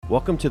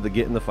Welcome to the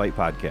Get in the Fight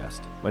podcast.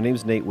 My name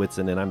is Nate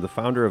Whitson, and I'm the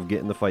founder of Get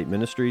in the Fight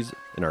Ministries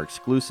and our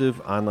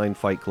exclusive online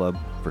fight club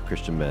for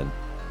Christian men.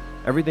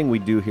 Everything we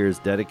do here is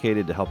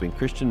dedicated to helping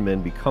Christian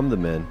men become the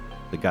men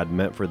that God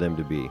meant for them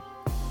to be.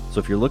 So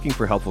if you're looking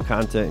for helpful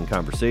content and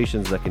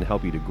conversations that can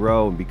help you to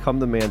grow and become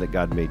the man that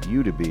God made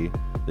you to be,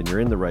 then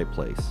you're in the right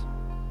place.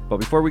 But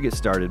before we get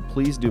started,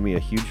 please do me a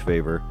huge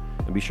favor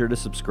and be sure to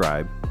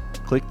subscribe,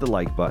 click the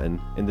like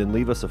button, and then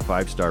leave us a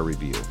 5-star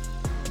review.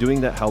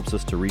 Doing that helps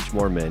us to reach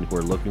more men who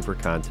are looking for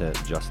content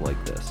just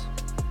like this.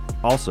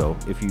 Also,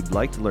 if you'd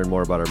like to learn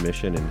more about our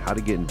mission and how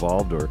to get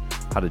involved or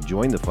how to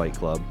join the Fight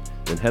Club,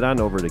 then head on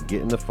over to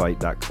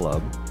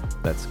getinthefight.club.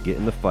 That's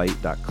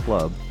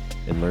getinthefight.club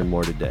and learn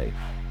more today.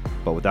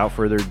 But without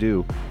further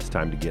ado, it's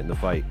time to get in the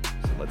fight.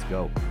 So let's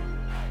go.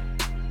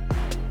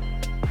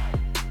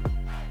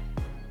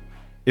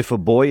 If a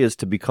boy is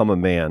to become a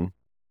man,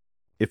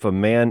 if a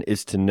man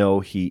is to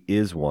know he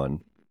is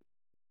one,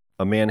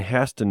 a man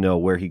has to know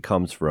where he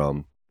comes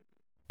from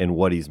and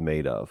what he's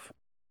made of.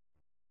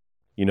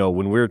 You know,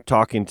 when we're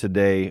talking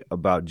today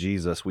about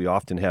Jesus, we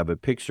often have a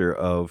picture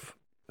of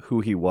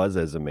who he was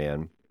as a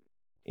man.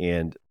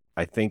 And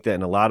I think that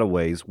in a lot of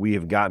ways, we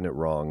have gotten it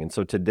wrong. And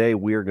so today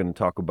we're going to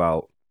talk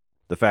about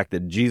the fact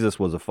that Jesus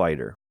was a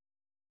fighter.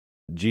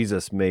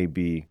 Jesus may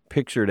be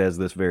pictured as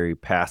this very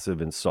passive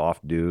and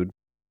soft dude.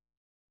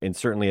 And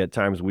certainly at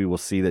times we will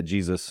see that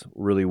Jesus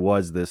really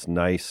was this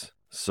nice,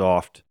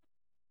 soft,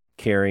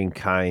 caring,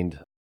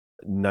 kind,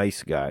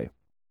 nice guy.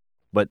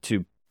 But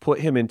to put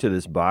him into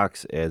this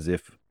box as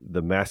if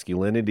the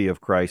masculinity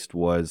of Christ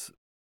was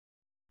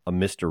a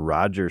Mr.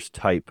 Rogers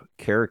type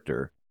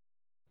character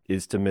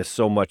is to miss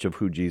so much of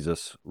who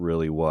Jesus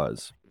really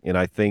was. And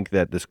I think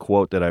that this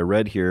quote that I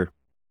read here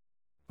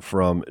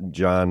from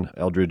John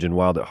Eldridge in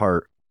Wild at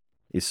Heart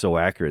is so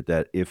accurate,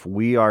 that if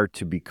we are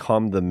to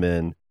become the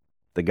men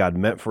that God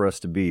meant for us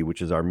to be,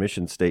 which is our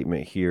mission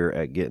statement here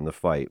at Get in the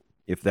Fight,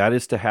 if that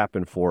is to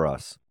happen for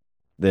us,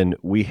 then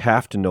we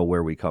have to know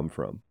where we come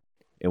from.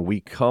 And we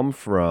come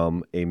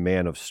from a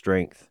man of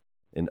strength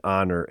and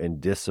honor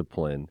and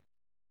discipline,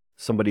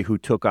 somebody who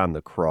took on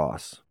the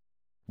cross.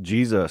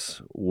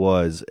 Jesus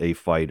was a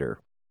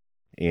fighter,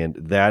 and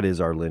that is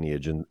our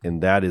lineage, and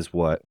that is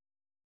what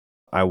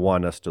I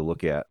want us to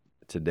look at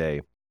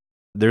today.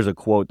 There's a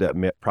quote that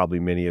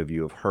probably many of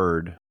you have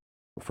heard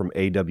from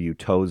A.W.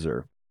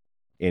 Tozer,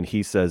 and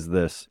he says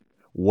this: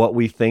 "What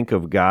we think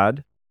of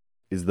God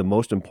is the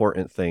most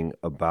important thing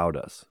about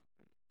us."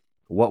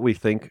 What we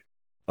think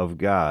of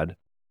God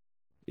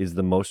is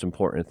the most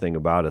important thing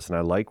about us. And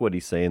I like what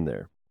he's saying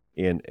there.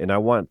 And I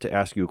want to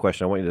ask you a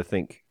question. I want you to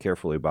think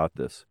carefully about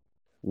this.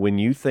 When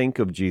you think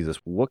of Jesus,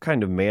 what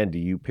kind of man do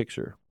you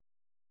picture?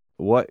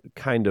 What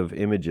kind of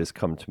images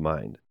come to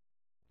mind?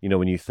 You know,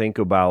 when you think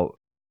about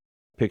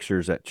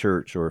pictures at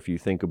church, or if you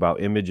think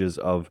about images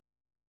of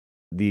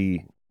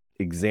the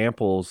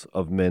examples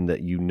of men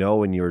that you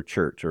know in your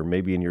church, or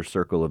maybe in your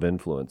circle of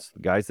influence, the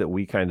guys that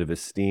we kind of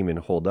esteem and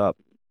hold up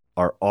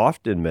are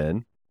often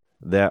men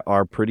that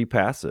are pretty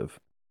passive.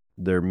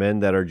 They're men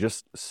that are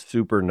just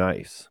super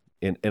nice.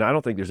 And I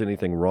don't think there's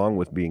anything wrong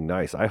with being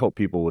nice. I hope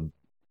people would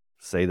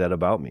say that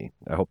about me.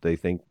 I hope they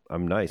think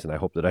I'm nice, and I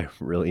hope that I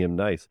really am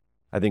nice.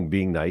 I think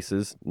being nice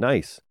is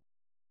nice.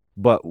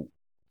 But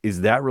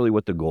is that really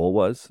what the goal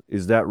was?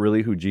 Is that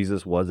really who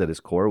Jesus was at his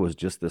core, was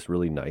just this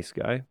really nice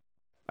guy?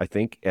 I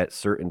think at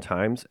certain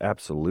times,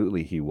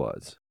 absolutely he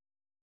was.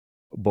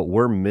 But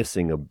we're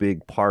missing a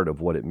big part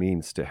of what it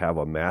means to have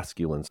a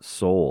masculine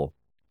soul,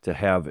 to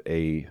have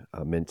a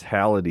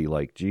mentality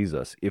like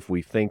Jesus, if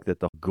we think that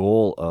the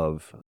goal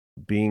of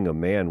being a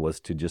man was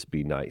to just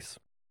be nice.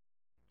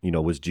 You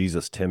know, was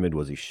Jesus timid?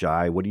 Was he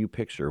shy? What do you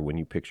picture when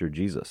you picture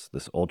Jesus?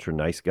 This ultra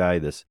nice guy,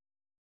 this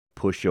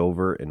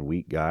pushover and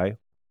weak guy?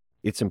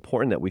 It's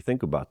important that we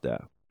think about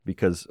that,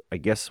 because I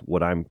guess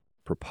what I'm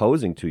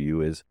proposing to you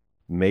is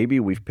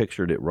maybe we've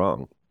pictured it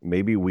wrong.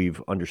 Maybe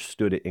we've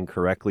understood it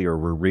incorrectly, or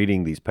we're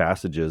reading these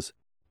passages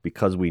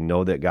because we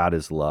know that God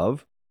is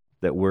love,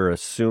 that we're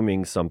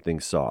assuming something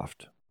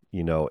soft,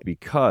 you know,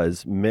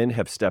 because men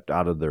have stepped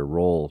out of their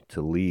role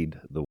to lead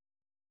the.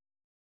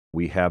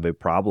 We have a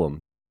problem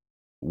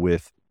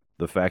with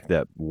the fact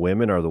that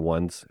women are the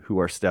ones who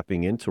are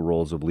stepping into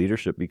roles of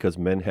leadership because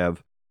men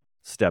have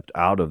stepped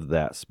out of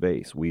that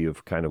space. We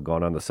have kind of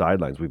gone on the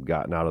sidelines. We've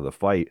gotten out of the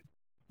fight,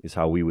 is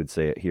how we would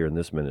say it here in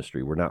this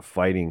ministry. We're not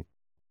fighting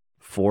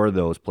for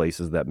those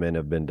places that men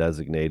have been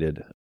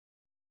designated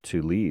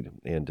to lead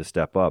and to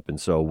step up. And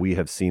so we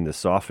have seen the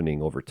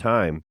softening over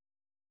time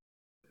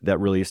that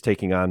really is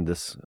taking on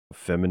this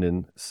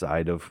feminine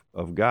side of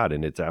God.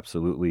 And it's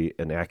absolutely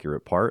an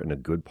accurate part and a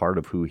good part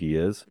of who he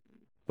is,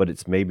 but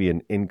it's maybe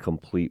an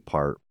incomplete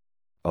part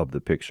of the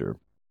picture.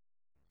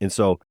 And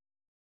so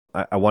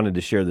I wanted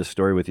to share this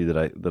story with you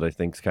that I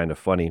think is kind of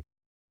funny,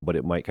 but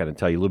it might kind of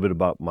tell you a little bit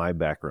about my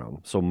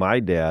background. So my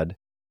dad,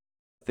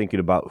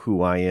 thinking about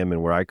who I am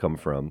and where I come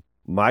from,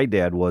 my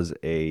dad was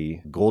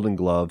a Golden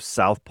Glove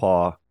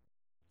southpaw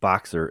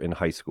boxer in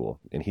high school.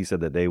 And he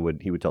said that he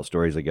would tell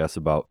stories, I guess,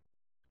 about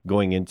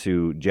going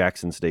into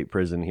Jackson State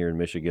Prison here in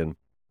Michigan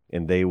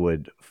and they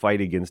would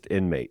fight against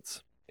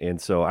inmates. And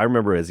so I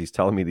remember as he's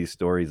telling me these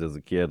stories as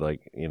a kid,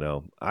 like,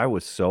 I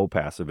was so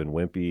passive and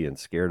wimpy and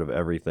scared of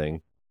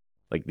everything.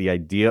 Like the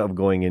idea of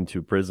going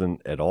into prison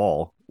at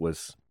all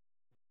was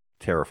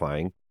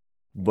terrifying.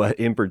 But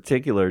in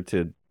particular,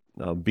 to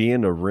be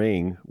in a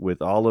ring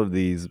with all of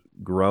these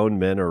grown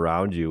men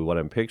around you, what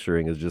I'm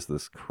picturing is just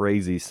this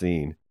crazy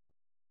scene.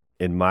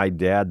 And my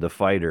dad, the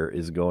fighter,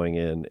 is going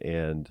in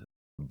and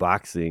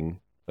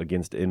boxing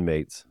against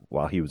inmates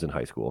while he was in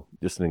high school.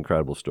 Just an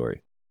incredible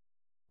story.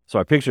 So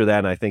I picture that,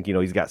 and I think,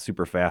 he's got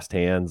super fast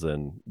hands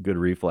and good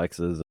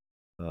reflexes.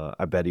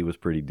 I bet he was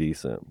pretty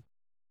decent.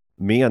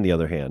 Me, on the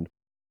other hand,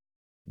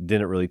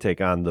 didn't really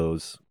take on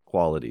those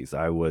qualities.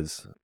 I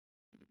was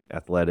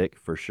athletic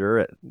for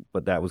sure,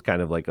 but that was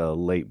kind of like a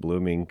late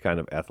blooming kind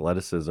of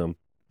athleticism.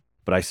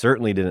 But I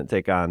certainly didn't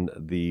take on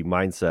the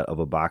mindset of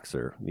a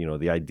boxer.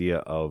 The idea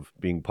of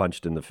being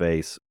punched in the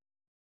face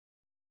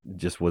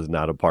just was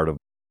not a part of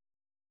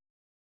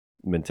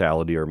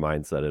mentality or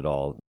mindset at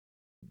all.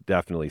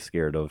 Definitely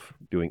scared of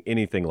doing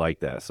anything like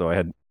that. So I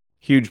had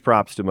huge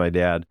props to my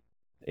dad,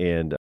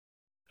 and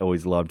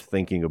always loved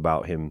thinking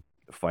about him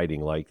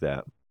fighting like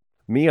that.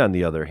 Me, on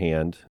the other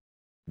hand,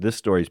 this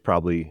story is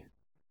probably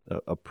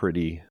a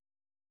pretty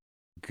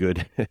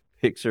good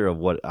picture of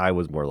what I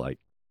was more like.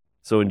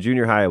 So in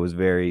junior high, I was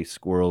very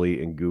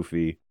squirrely and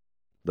goofy.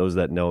 Those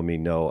that know me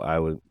know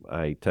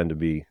I tend to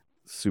be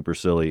super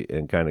silly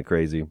and kind of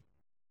crazy.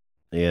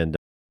 And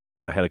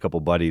I had a couple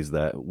buddies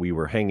that we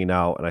were hanging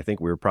out, and I think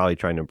we were probably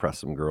trying to impress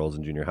some girls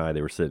in junior high.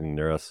 They were sitting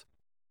near us,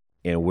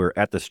 and we're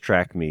at this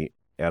track meet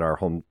at our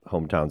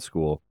hometown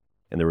school,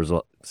 and there was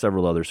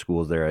several other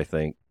schools there, I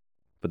think.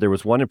 But there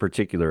was one in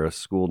particular, a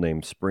school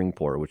named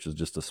Springport, which is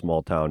just a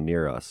small town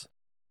near us.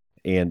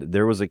 And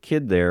there was a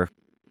kid there,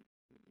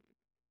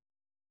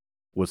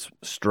 was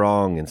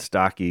strong and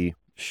stocky,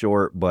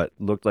 short, but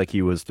looked like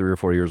he was 3 or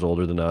 4 years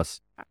older than us.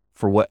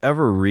 For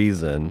whatever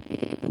reason,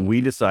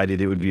 we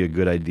decided it would be a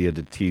good idea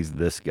to tease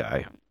this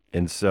guy.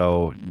 And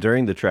so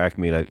during the track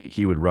meet,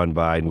 he would run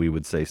by and we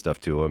would say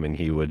stuff to him and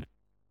he would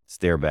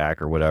stare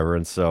back or whatever.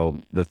 And so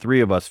the three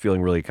of us,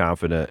 feeling really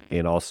confident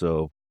and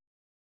also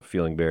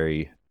feeling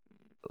very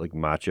like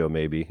macho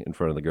maybe in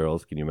front of the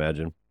girls, can you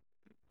imagine,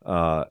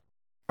 are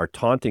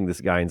taunting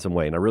this guy in some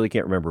way. And I really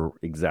can't remember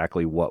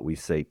exactly what we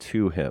say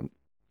to him.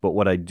 But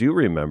what I do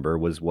remember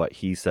was what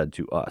he said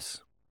to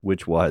us,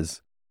 which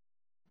was,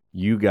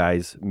 "You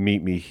guys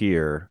meet me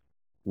here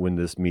when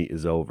this meet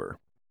is over."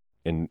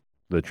 And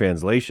the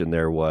translation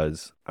there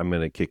was, "I'm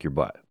going to kick your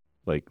butt.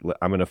 Like,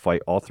 I'm going to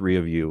fight all three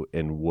of you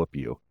and whoop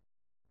you."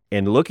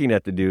 And looking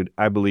at the dude,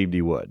 I believed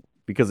he would.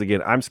 Because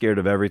again, I'm scared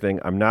of everything.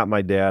 I'm not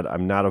my dad.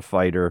 I'm not a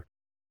fighter.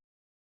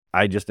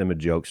 I just am a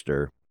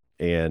jokester.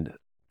 And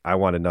I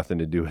wanted nothing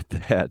to do with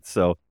that.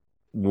 So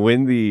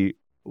when the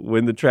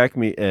track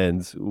meet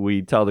ends,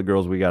 we tell the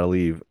girls we got to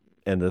leave.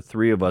 And the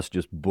three of us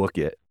just book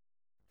it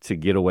to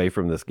get away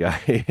from this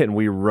guy. And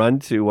we run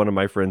to one of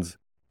my friend's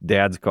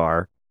dad's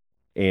car.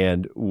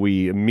 And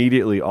we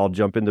immediately all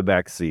jump in the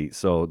back seat.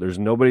 So there's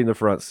nobody in the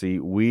front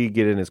seat. We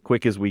get in as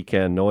quick as we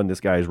can, knowing this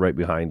guy is right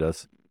behind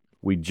us.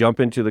 We jump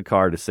into the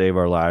car to save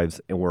our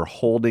lives, and we're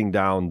holding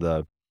down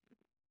the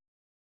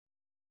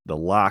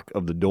lock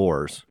of the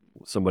doors,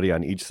 somebody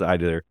on each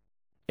side of there,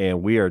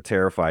 and we are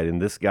terrified.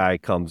 And this guy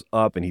comes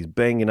up, and he's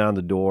banging on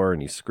the door,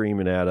 and he's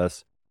screaming at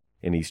us,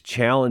 and he's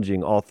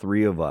challenging all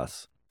three of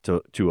us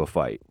to a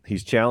fight.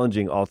 He's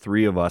challenging all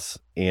three of us,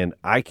 and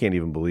I can't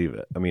even believe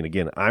it. I mean,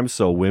 again, I'm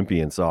so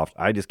wimpy and soft.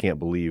 I just can't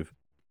believe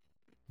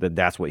that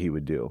that's what he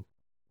would do.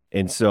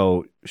 And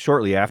so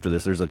shortly after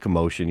this, there's a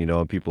commotion,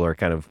 and people are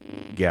kind of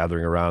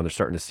gathering around. They're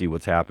starting to see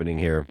what's happening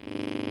here.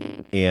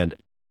 And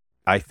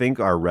I think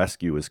our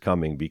rescue is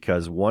coming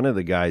because one of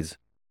the guys,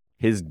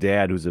 his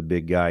dad, who's a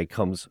big guy,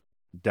 comes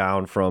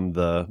down from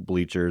the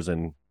bleachers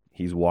and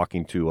he's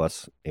walking to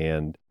us,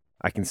 and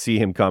I can see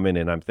him coming,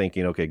 and I'm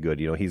thinking, okay, good.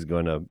 He's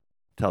going to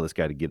tell this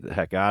guy to get the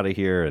heck out of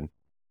here and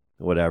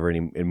whatever,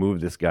 and move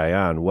this guy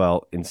on.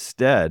 Well,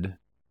 instead,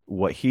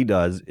 what he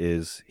does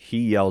is he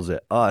yells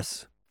at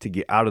us to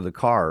get out of the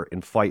car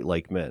and fight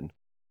like men.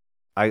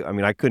 I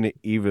mean, I couldn't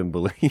even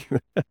believe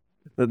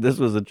that this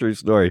was a true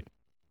story.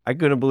 I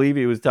couldn't believe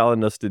he was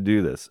telling us to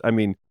do this. I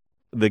mean,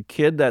 the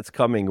kid that's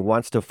coming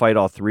wants to fight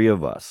all three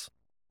of us,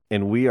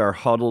 and we are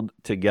huddled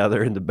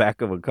together in the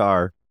back of a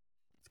car,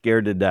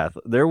 scared to death.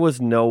 There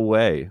was no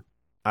way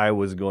I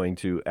was going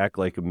to act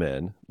like a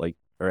man,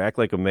 or act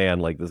like a man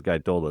like this guy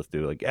told us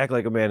to, like act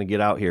like a man and get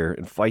out here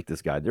and fight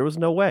this guy. There was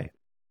no way.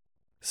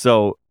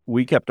 So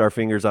we kept our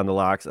fingers on the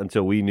locks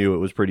until we knew it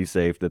was pretty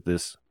safe that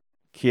this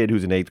kid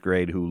who's in 8th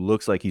grade, who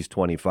looks like he's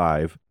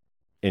 25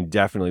 and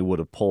definitely would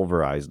have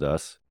pulverized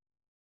us,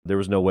 there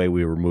was no way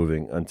we were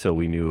moving until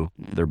we knew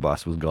their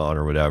bus was gone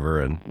or whatever,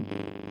 and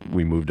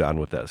we moved on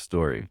with that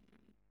story.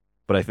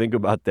 But I think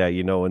about that,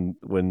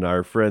 when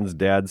our friend's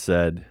dad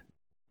said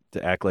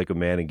to act like a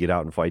man and get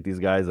out and fight these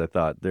guys, I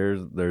thought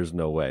there's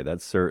no way.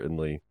 That's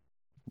certainly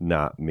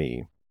not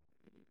me.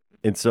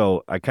 And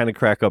so I kind of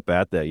crack up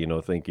at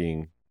that,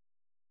 thinking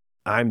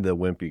I'm the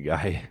wimpy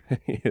guy.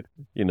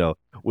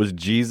 Was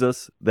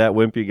Jesus that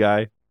wimpy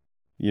guy?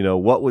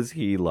 What was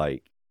he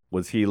like?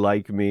 Was he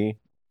like me?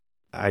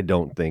 I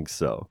don't think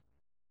so.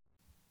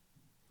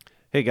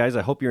 Hey guys,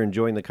 I hope you're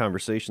enjoying the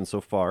conversation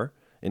so far.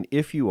 And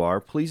if you are,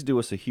 please do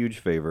us a huge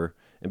favor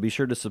and be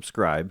sure to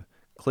subscribe,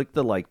 click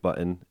the like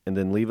button, and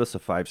then leave us a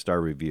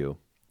 5-star review.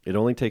 It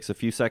only takes a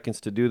few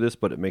seconds to do this,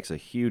 but it makes a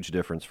huge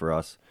difference for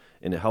us,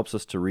 and it helps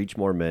us to reach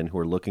more men who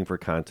are looking for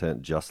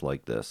content just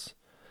like this.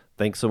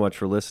 Thanks so much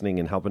for listening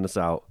and helping us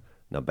out.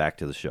 Now back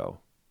to the show.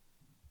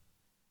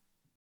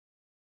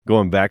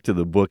 Going back to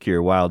the book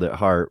here, Wild at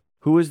Heart,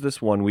 who is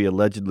this one we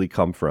allegedly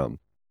come from?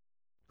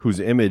 Whose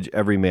image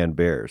every man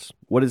bears?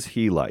 What is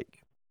he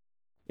like?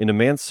 In a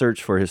man's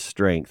search for his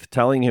strength,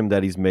 telling him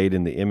that he's made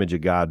in the image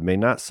of God may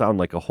not sound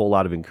like a whole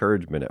lot of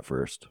encouragement at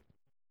first.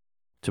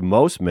 To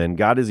most men,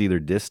 God is either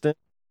distant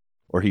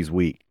or he's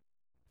weak.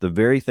 The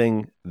very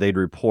thing they'd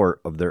report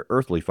of their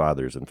earthly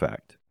fathers, in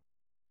fact.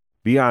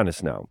 Be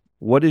honest now.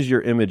 What is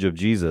your image of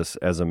Jesus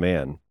as a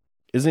man?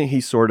 Isn't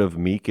he sort of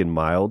meek and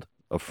mild?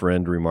 A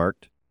friend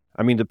remarked.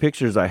 I mean, the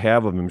pictures I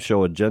have of him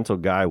show a gentle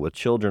guy with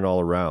children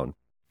all around,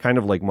 kind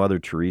of like Mother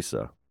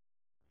Teresa.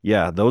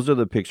 Yeah, those are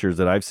the pictures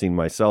that I've seen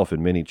myself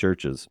in many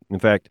churches. In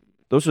fact,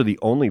 those are the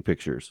only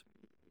pictures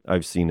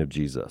I've seen of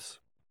Jesus.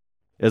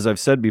 As I've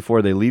said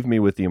before, they leave me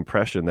with the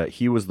impression that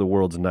he was the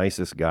world's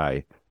nicest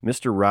guy,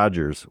 Mr.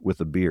 Rogers with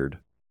a beard.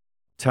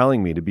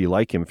 Telling me to be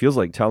like him feels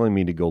like telling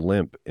me to go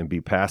limp and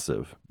be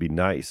passive, be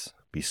nice,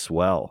 be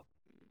swell,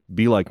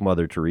 be like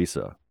Mother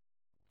Teresa.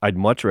 I'd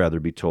much rather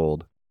be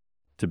told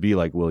to be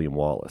like William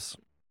Wallace.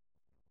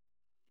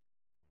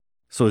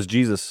 So is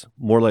Jesus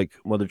more like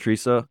Mother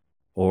Teresa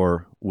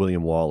or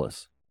William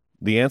Wallace?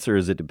 The answer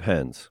is it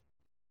depends.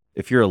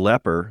 If you're a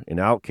leper, an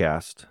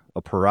outcast,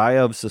 a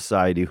pariah of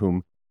society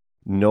whom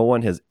no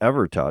one has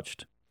ever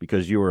touched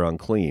because you are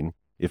unclean,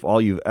 if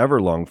all you've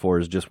ever longed for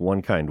is just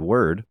one kind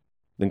word,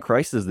 then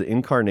Christ is the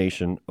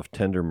incarnation of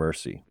tender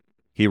mercy.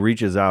 He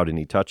reaches out and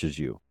he touches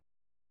you.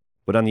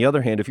 But on the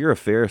other hand, if you're a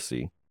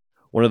Pharisee,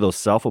 one of those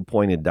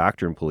self-appointed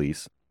doctrine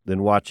police,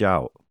 then watch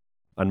out.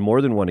 On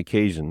more than one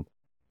occasion,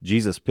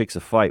 Jesus picks a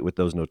fight with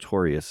those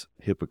notorious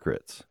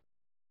hypocrites.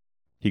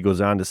 He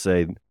goes on to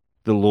say,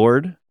 "The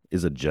Lord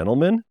is a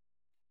gentleman?"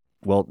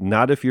 Well,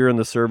 not if you're in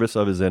the service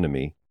of his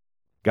enemy.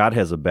 God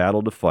has a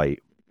battle to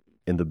fight,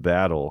 and the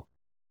battle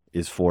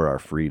is for our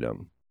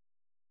freedom.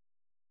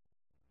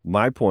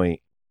 My point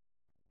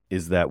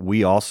is that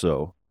we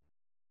also,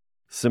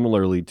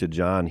 similarly to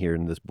John here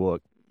in this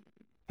book,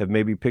 have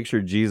maybe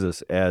pictured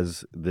Jesus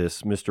as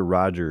this Mr.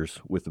 Rogers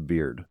with a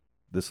beard,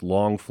 this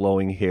long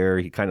flowing hair.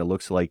 He kind of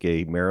looks like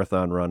a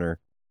marathon runner,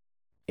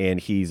 and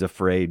he's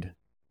afraid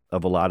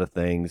of a lot of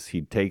things.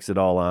 He takes it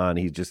all on.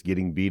 He's just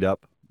getting beat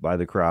up by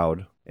the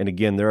crowd. And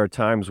again, there are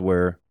times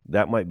where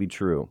that might be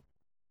true.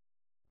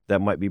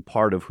 That might be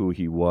part of who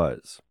he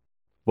was.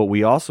 But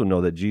we also know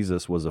that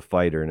Jesus was a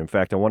fighter. And in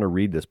fact, I want to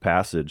read this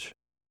passage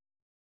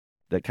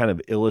that kind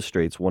of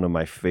illustrates one of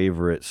my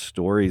favorite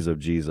stories of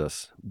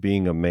Jesus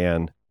being a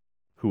man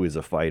who is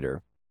a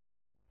fighter.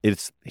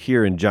 It's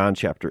here in John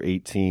chapter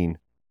 18,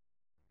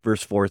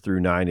 verse 4 through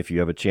 9, if you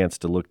have a chance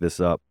to look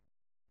this up.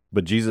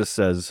 But Jesus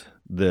says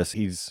this,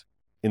 he's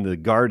in the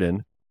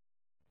garden,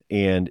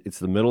 and it's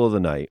the middle of the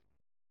night,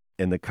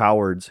 and the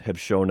cowards have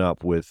shown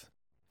up with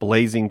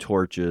blazing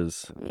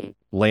torches,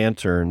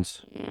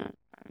 lanterns,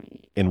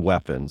 and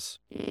weapons.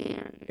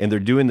 And they're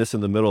doing this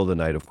in the middle of the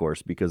night, of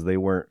course, because they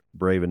weren't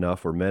brave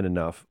enough or men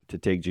enough to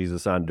take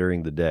Jesus on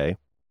during the day.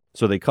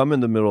 So they come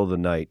in the middle of the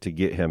night to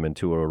get him and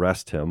to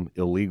arrest him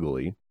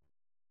illegally.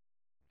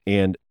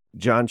 And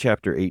John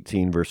chapter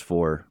 18, verse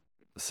 4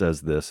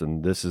 says this,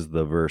 and this is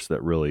the verse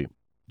that really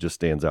just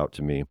stands out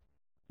to me.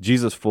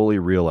 Jesus fully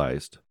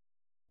realized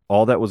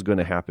all that was going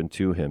to happen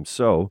to him,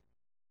 so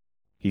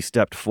he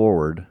stepped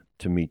forward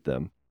to meet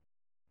them.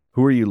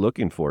 "Who are you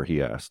looking for?"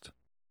 he asked.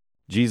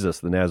 "Jesus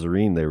the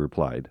Nazarene," they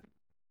replied.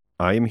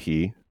 "I am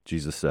he,"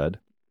 Jesus said.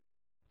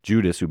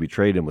 Judas, who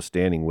betrayed him, was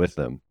standing with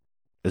them.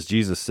 As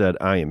Jesus said,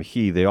 "I am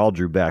he," they all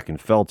drew back and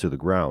fell to the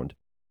ground.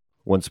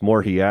 Once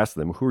more he asked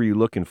them, "Who are you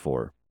looking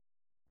for?"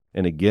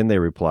 And again they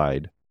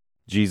replied,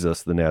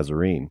 "Jesus the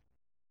Nazarene."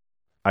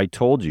 "I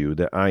told you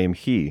that I am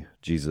he,"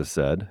 Jesus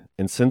said,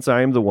 "and since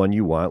I am the one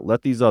you want,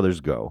 let these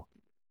others go."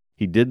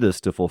 He did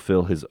this to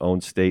fulfill his own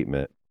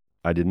statement,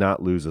 "I did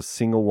not lose a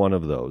single one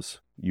of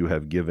those you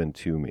have given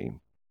to me."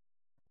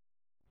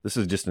 This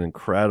is just an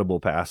incredible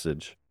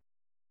passage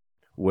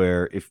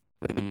where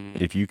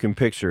if you can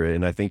picture it,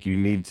 and I think you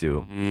need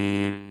to,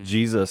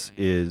 Jesus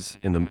is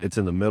it's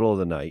in the middle of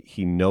the night.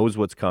 He knows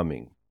what's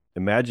coming.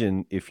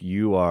 Imagine if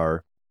you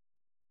are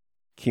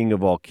King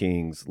of all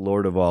kings,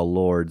 Lord of all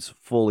lords,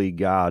 fully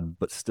God,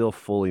 but still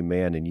fully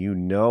man, and you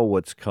know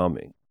what's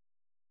coming.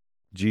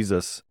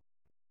 Jesus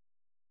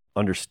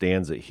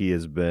understands that he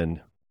has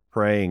been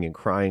praying and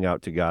crying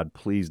out to God,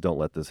 "Please don't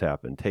let this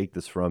happen. Take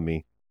this from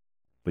me,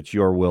 but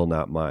your will,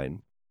 not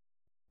mine."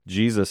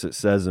 Jesus, it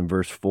says in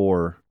verse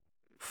 4,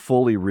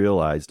 fully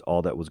realized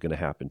all that was going to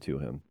happen to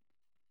him.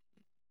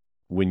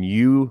 When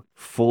you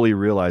fully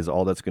realize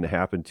all that's going to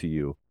happen to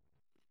you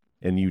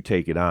and you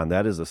take it on,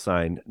 that is a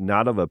sign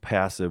not of a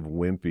passive,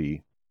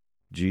 wimpy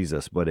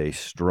Jesus, but a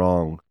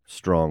strong,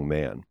 strong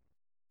man.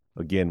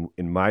 Again,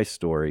 in my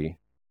story,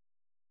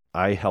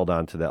 I held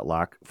on to that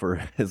lock for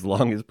as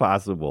long as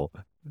possible.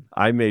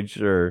 I made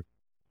sure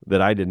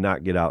that I did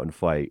not get out and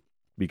fight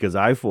because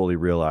I fully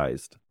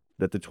realized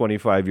that the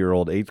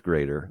 25-year-old eighth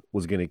grader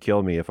was going to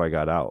kill me if I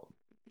got out.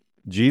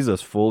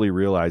 Jesus fully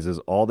realizes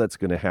all that's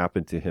going to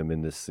happen to him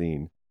in this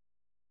scene.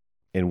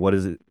 And what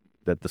is it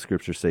that the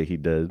scriptures say he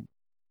did?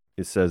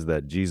 It says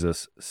that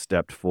Jesus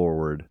stepped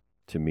forward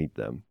to meet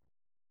them.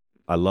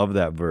 I love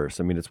that verse.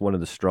 I mean, it's one of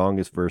the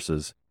strongest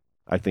verses,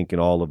 I think, in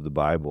all of the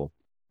Bible.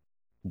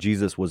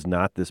 Jesus was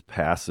not this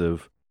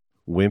passive,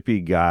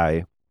 wimpy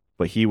guy,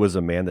 but he was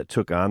a man that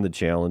took on the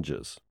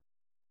challenges.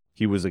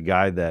 He was a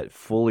guy that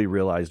fully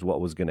realized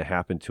what was going to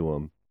happen to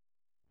him,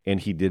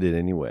 and he did it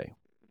anyway.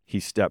 He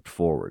stepped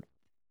forward.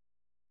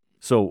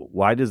 So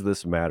why does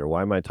this matter?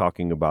 Why am I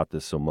talking about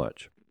this so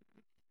much?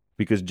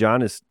 Because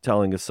John is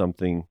telling us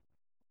something,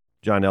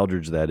 John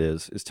Eldridge that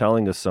is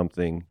telling us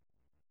something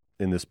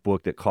in this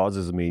book that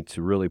causes me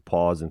to really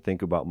pause and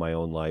think about my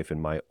own life and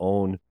my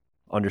own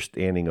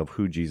understanding of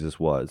who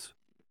Jesus was.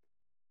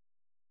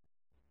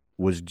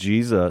 Was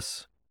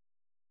Jesus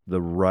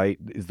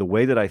is the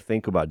way that I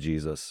think about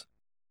Jesus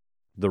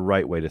the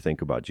right way to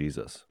think about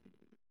Jesus?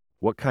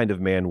 What kind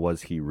of man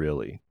was he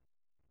really?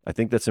 I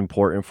think that's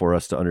important for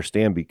us to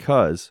understand,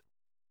 because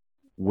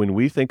when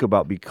we think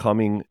about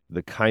becoming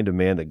the kind of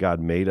man that God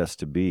made us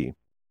to be,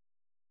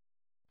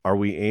 are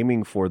we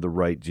aiming for the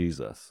right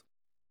Jesus?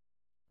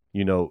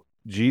 You know,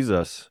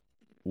 Jesus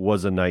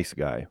was a nice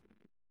guy,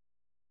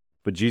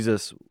 but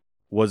Jesus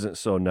wasn't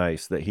so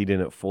nice that he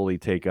didn't fully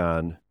take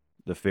on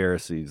the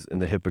Pharisees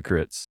and the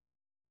hypocrites,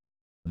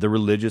 the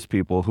religious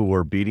people who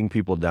were beating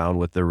people down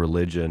with their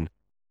religion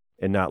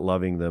and not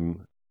loving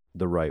them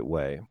the right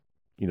way.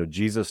 You know,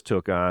 Jesus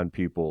took on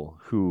people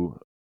who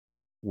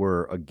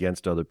were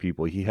against other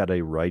people. He had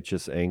a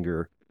righteous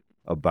anger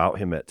about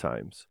him at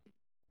times.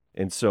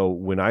 And so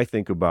when I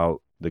think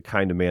about the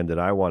kind of man that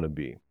I want to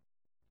be,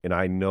 and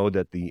I know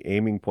that the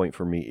aiming point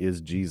for me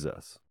is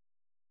Jesus,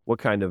 what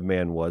kind of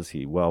man was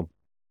he? Well,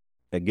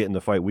 at Get in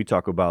the Fight, we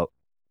talk about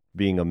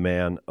being a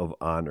man of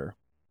honor,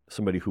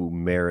 somebody who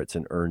merits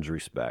and earns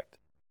respect.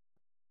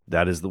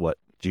 That is what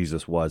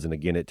Jesus was. And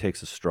again, it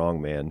takes a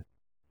strong man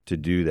to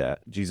do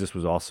that. Jesus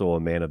was also a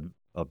man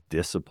of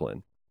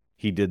discipline.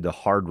 He did the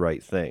hard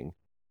right thing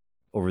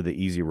over the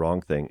easy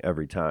wrong thing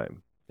every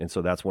time. And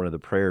so that's one of the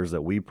prayers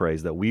that we pray,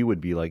 is that we would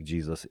be like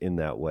Jesus in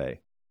that way.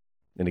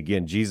 And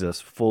again,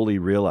 Jesus fully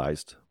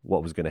realized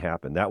what was going to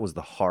happen. That was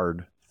the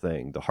hard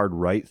thing. The hard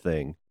right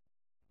thing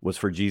was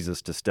for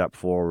Jesus to step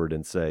forward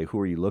and say, "Who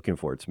are you looking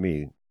for? It's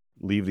me.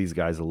 Leave these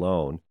guys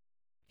alone."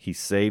 He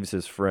saves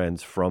his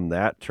friends from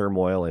that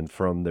turmoil and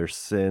from their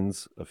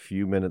sins a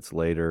few minutes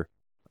later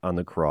on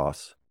the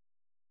cross,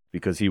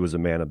 because he was a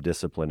man of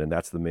discipline, and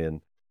that's the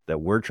man that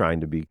we're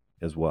trying to be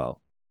as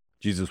well.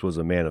 Jesus was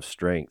a man of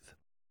strength.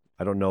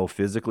 I don't know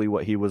physically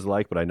what he was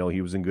like, but I know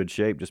he was in good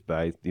shape just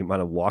by the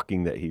amount of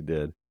walking that he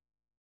did,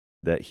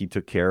 that he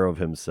took care of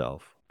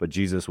himself. But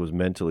Jesus was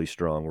mentally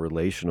strong,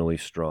 relationally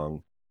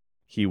strong.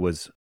 He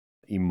was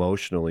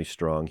emotionally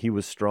strong. He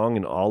was strong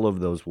in all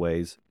of those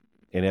ways.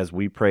 And as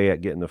we pray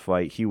at Get in the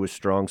Fight, he was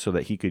strong so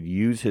that he could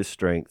use his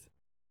strength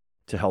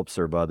to help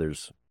serve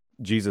others.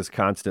 Jesus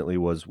constantly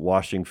was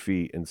washing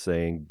feet and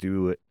saying,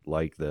 "Do it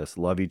like this,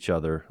 love each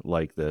other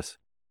like this."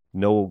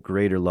 No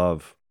greater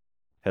love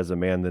has a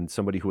man than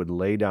somebody who would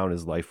lay down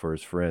his life for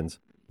his friends.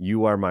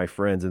 You are my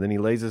friends. And then he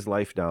lays his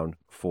life down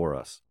for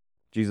us.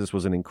 Jesus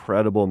was an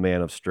incredible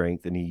man of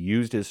strength, and he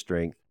used his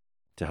strength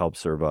to help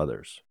serve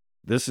others.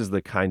 This is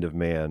the kind of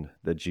man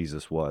that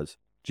Jesus was.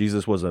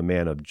 Jesus was a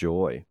man of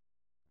joy.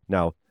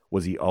 Now,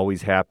 was he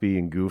always happy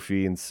and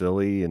goofy and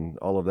silly and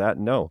all of that?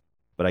 No.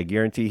 But I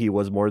guarantee he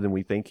was more than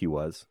we think he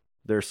was.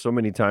 There's so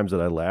many times that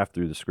I laugh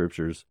through the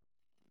scriptures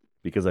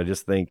because I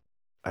just think,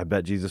 I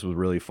bet Jesus was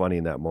really funny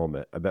in that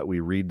moment. I bet we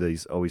read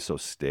these always so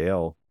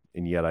stale,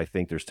 and yet I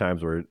think there's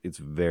times where it's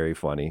very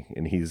funny,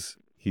 and he's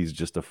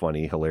just a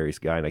funny, hilarious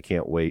guy, and I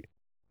can't wait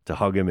to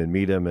hug him and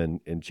meet him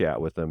and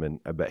chat with him, and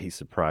I bet he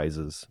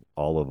surprises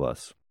all of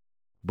us.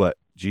 But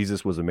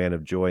Jesus was a man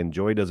of joy, and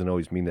joy doesn't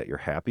always mean that you're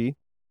happy.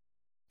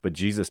 But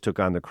Jesus took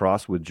on the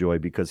cross with joy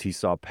because he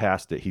saw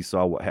past it. He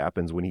saw what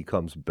happens when he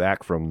comes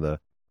back from the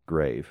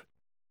grave.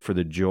 For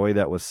the joy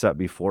that was set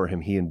before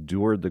him, he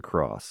endured the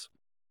cross.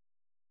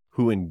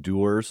 Who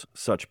endures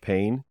such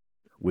pain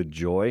with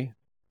joy?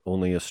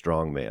 Only a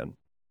strong man.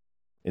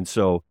 And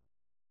so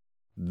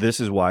this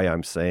is why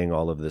I'm saying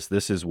all of this.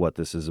 This is what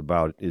this is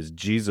about, is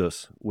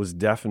Jesus was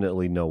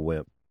definitely no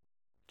wimp.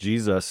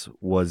 Jesus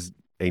was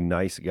a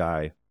nice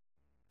guy.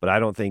 But I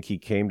don't think he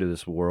came to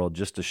this world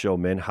just to show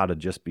men how to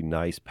just be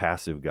nice,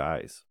 passive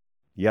guys.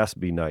 Yes,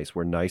 be nice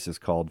where nice is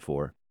called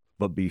for,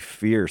 but be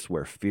fierce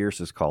where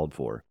fierce is called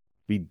for.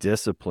 Be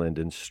disciplined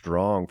and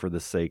strong for the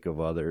sake of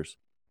others.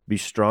 Be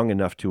strong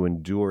enough to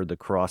endure the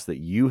cross that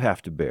you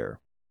have to bear,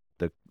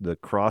 the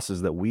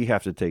crosses that we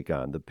have to take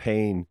on, the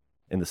pain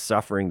and the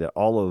suffering that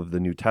all of the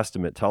New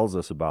Testament tells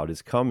us about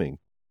is coming.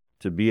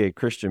 To be a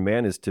Christian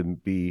man is to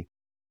be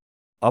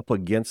up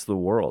against the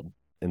world,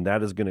 and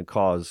that is going to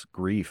cause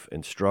grief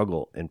and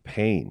struggle and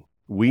pain.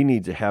 We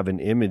need to have an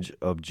image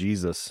of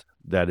Jesus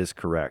that is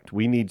correct.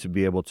 We need to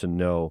be able to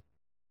know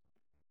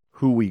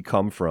who we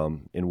come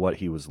from and what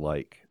he was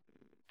like.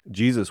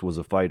 Jesus was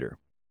a fighter.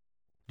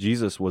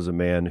 Jesus was a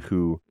man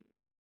who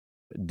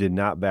did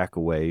not back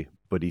away,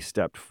 but he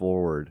stepped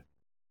forward,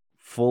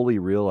 fully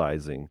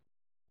realizing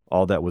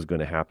all that was going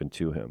to happen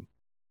to him.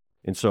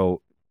 And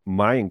so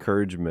my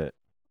encouragement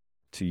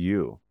to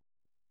you,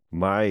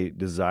 my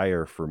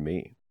desire for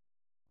me,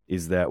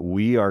 is that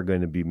we are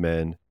going to be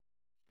men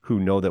who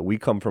know that we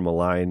come from a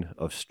line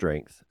of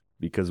strength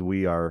because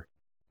we are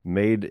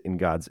made in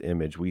God's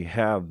image. We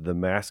have the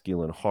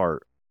masculine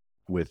heart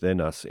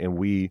within us, and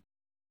we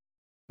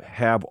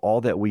have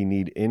all that we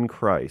need in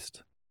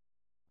Christ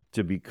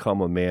to become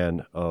a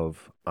man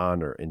of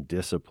honor and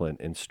discipline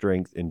and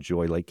strength and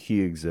joy like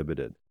he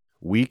exhibited.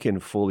 We can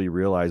fully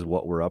realize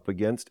what we're up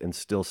against and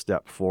still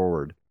step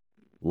forward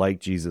like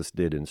Jesus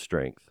did in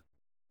strength.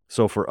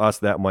 So for us,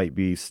 that might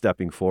be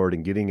stepping forward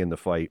and getting in the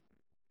fight,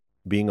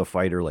 being a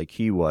fighter like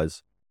he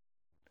was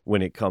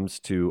when it comes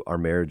to our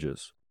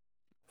marriages,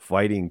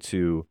 fighting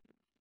to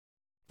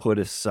put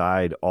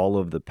aside all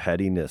of the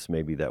pettiness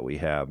maybe that we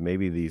have,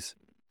 maybe these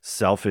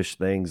selfish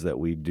things that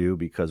we do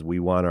because we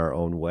want our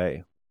own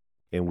way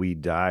and we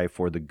die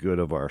for the good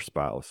of our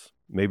spouse.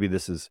 Maybe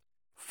this is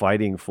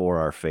fighting for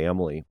our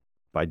family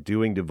by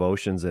doing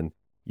devotions, and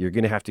you're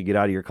going to have to get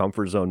out of your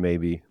comfort zone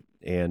maybe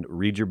and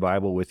read your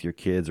Bible with your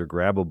kids or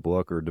grab a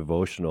book or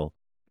devotional,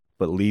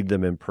 but lead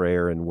them in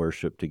prayer and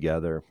worship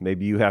together.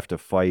 Maybe you have to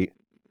fight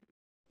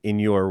in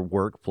your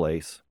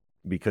workplace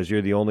because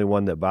you're the only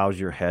one that bows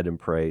your head and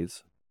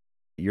prays.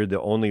 You're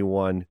the only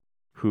one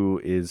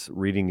who is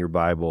reading your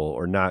Bible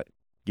or not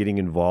getting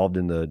involved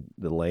in the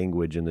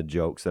language and the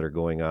jokes that are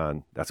going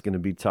on. That's going to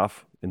be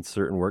tough in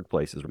certain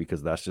workplaces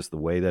because that's just the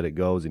way that it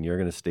goes, and you're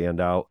going to stand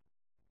out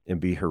and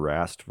be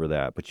harassed for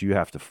that. But you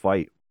have to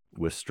fight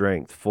with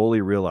strength,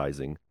 fully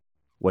realizing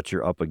what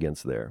you're up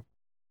against there.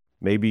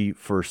 Maybe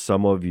for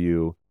some of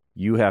you,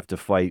 you have to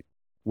fight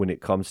when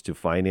it comes to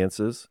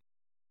finances,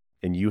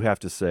 and you have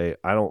to say,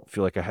 I don't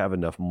feel like I have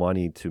enough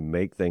money to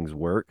make things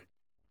work,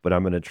 but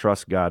I'm going to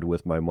trust God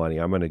with my money.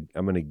 I'm going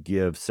to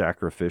give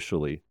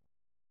sacrificially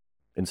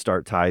and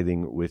start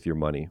tithing with your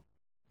money.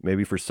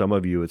 Maybe for some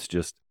of you, it's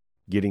just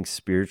getting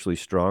spiritually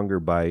stronger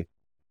by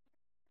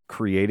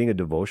creating a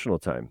devotional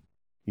time.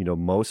 You know,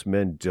 most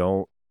men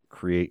don't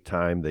create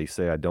time. They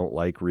say, I don't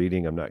like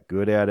reading. I'm not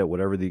good at it,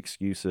 whatever the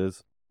excuse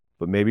is.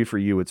 But maybe for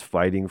you, it's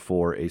fighting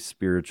for a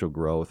spiritual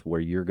growth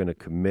where you're going to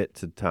commit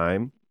to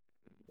time,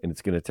 and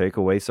it's going to take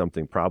away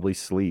something, probably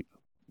sleep.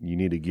 You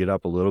need to get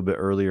up a little bit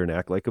earlier and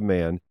act like a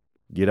man,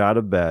 get out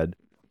of bed,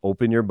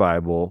 open your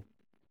Bible,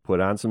 put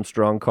on some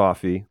strong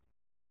coffee,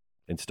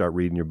 and start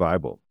reading your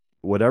Bible.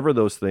 Whatever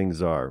those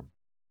things are,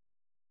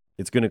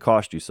 it's going to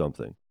cost you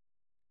something.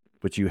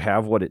 But you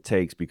have what it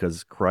takes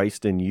because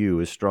Christ in you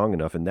is strong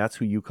enough, and that's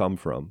who you come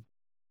from.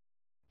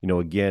 You know,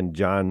 again,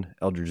 John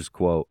Eldridge's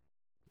quote,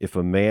 if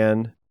a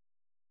man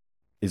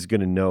is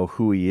going to know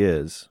who he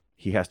is,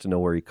 he has to know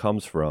where he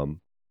comes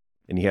from,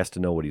 and he has to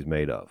know what he's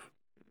made of.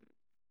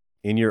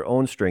 In your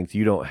own strength,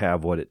 you don't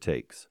have what it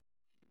takes.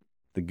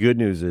 The good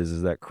news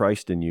is that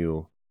Christ in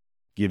you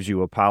gives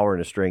you a power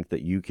and a strength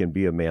that you can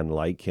be a man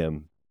like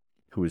him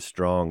who is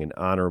strong and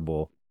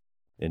honorable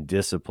and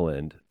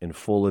disciplined and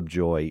full of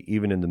joy,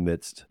 even in the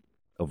midst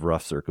of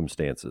rough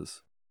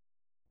circumstances.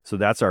 So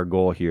that's our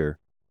goal here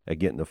at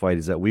Get in the Fight,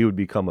 is that we would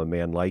become a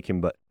man like him,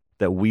 but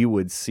that we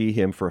would see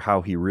him for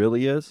how he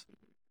really is,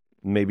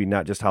 maybe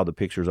not just how the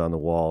pictures on the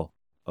wall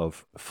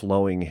of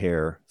flowing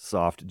hair,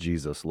 soft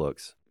Jesus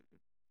looks.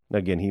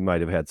 Again, he might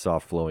have had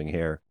soft flowing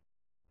hair,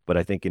 but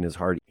I think in his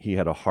heart, he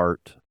had a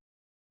heart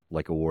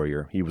like a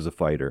warrior. He was a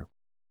fighter,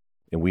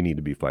 and we need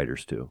to be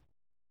fighters too.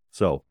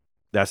 So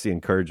that's the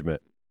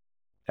encouragement.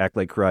 Act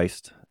like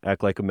Christ,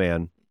 act like a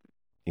man,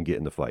 and get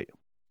in the fight.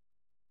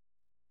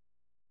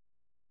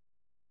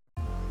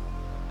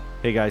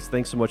 Hey guys,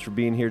 thanks so much for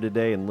being here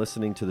today and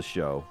listening to the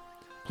show.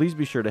 Please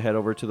be sure to head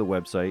over to the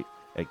website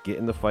at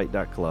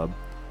getinthefight.club.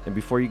 And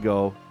before you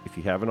go, if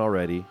you haven't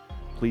already,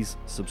 please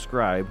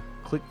subscribe,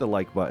 click the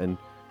like button,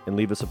 and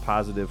leave us a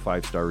positive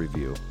 5-star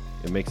review.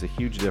 It makes a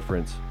huge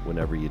difference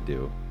whenever you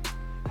do.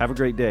 Have a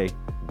great day.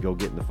 Go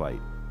get in the fight.